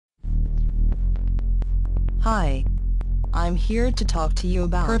Hi. I'm here to talk to you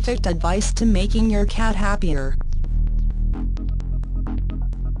about perfect advice to making your cat happier.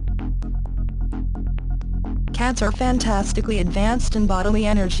 Cats are fantastically advanced in bodily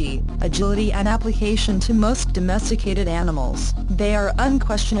energy, agility and application to most domesticated animals. They are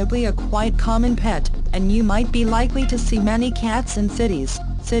unquestionably a quite common pet, and you might be likely to see many cats in cities,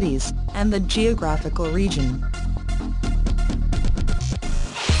 and the geographical region.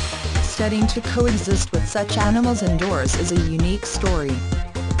 Studying to coexist with such animals indoors is a unique story.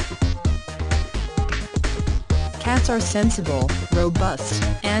 Cats are sensible, robust,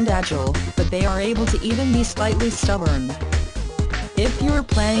 and agile, but they are able to even be slightly stubborn. If you're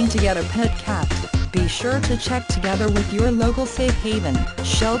planning to get a pet cat, be sure to check together with your local safe haven.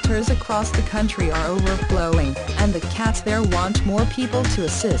 Shelters across the country are overflowing, and the cats there want more people to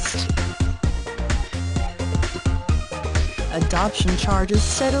assist. Adoption charges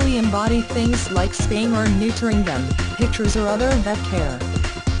steadily embody things like spaying or neutering them, pictures or other vet care.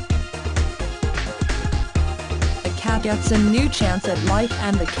 A cat gets a new chance at life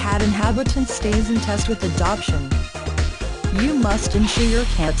and the cat inhabitant stays in test with adoption. You must ensure your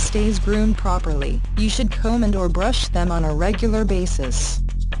cat stays groomed properly. You should comb and or brush them on a regular basis.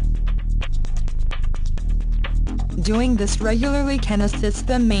 Doing this regularly can assist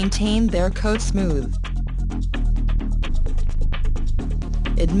them maintain their coat smooth.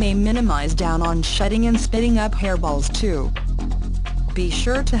 It may minimize down on shedding and spitting up hairballs too. Be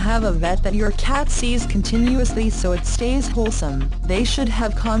sure to have a vet that your cat sees continuously so it stays wholesome. They should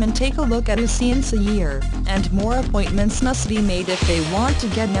have come and take a look at us once a year, and more appointments must be made if they want to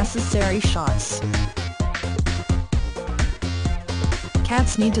get necessary shots.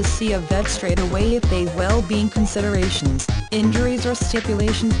 Cats need to see a vet straight away if they have well-being considerations, injuries or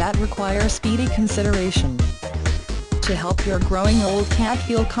stipulations that require speedy consideration. To help your growing old cat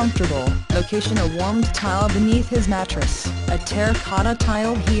feel comfortable, location a warmed tile beneath his mattress. A terracotta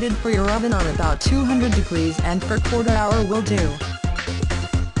tile heated for your oven on about 200 degrees and for quarter hour will do.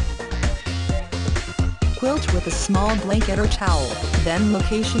 Quilt with a small blanket or towel, then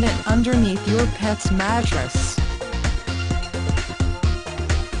location it underneath your pet's mattress.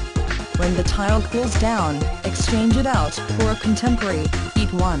 When the tile cools down, exchange it out for a contemporary,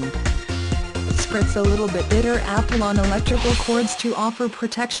 heat one. Spritz a little bit bitter apple on electrical cords to offer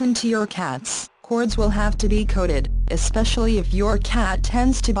protection to your cats. Cords will have to be coated, especially if your cat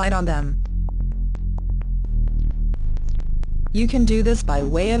tends to bite on them. You can do this by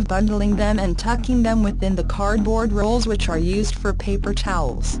way of bundling them and tucking them within the cardboard rolls which are used for paper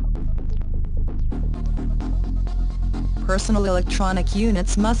towels. Personal electronic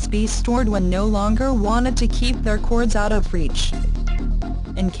units must be stored when no longer wanted to keep their cords out of reach.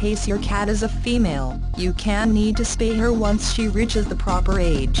 In case your cat is a female, you can need to spay her once she reaches the proper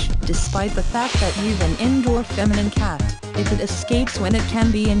age. Despite the fact that you've an indoor feminine cat, if it escapes when it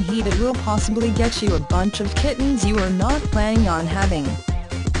can be in heat, it will possibly get you a bunch of kittens you are not planning on having.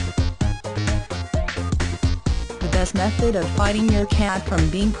 The best method of fighting your cat from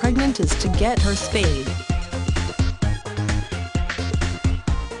being pregnant is to get her spayed.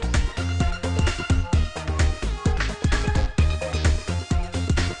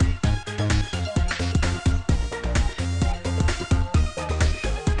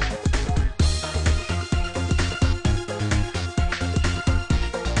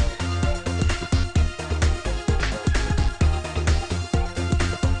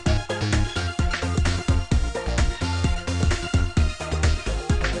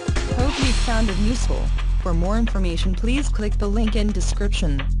 Hope you found it useful. For more information please click the link in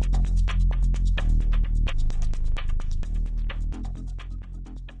description.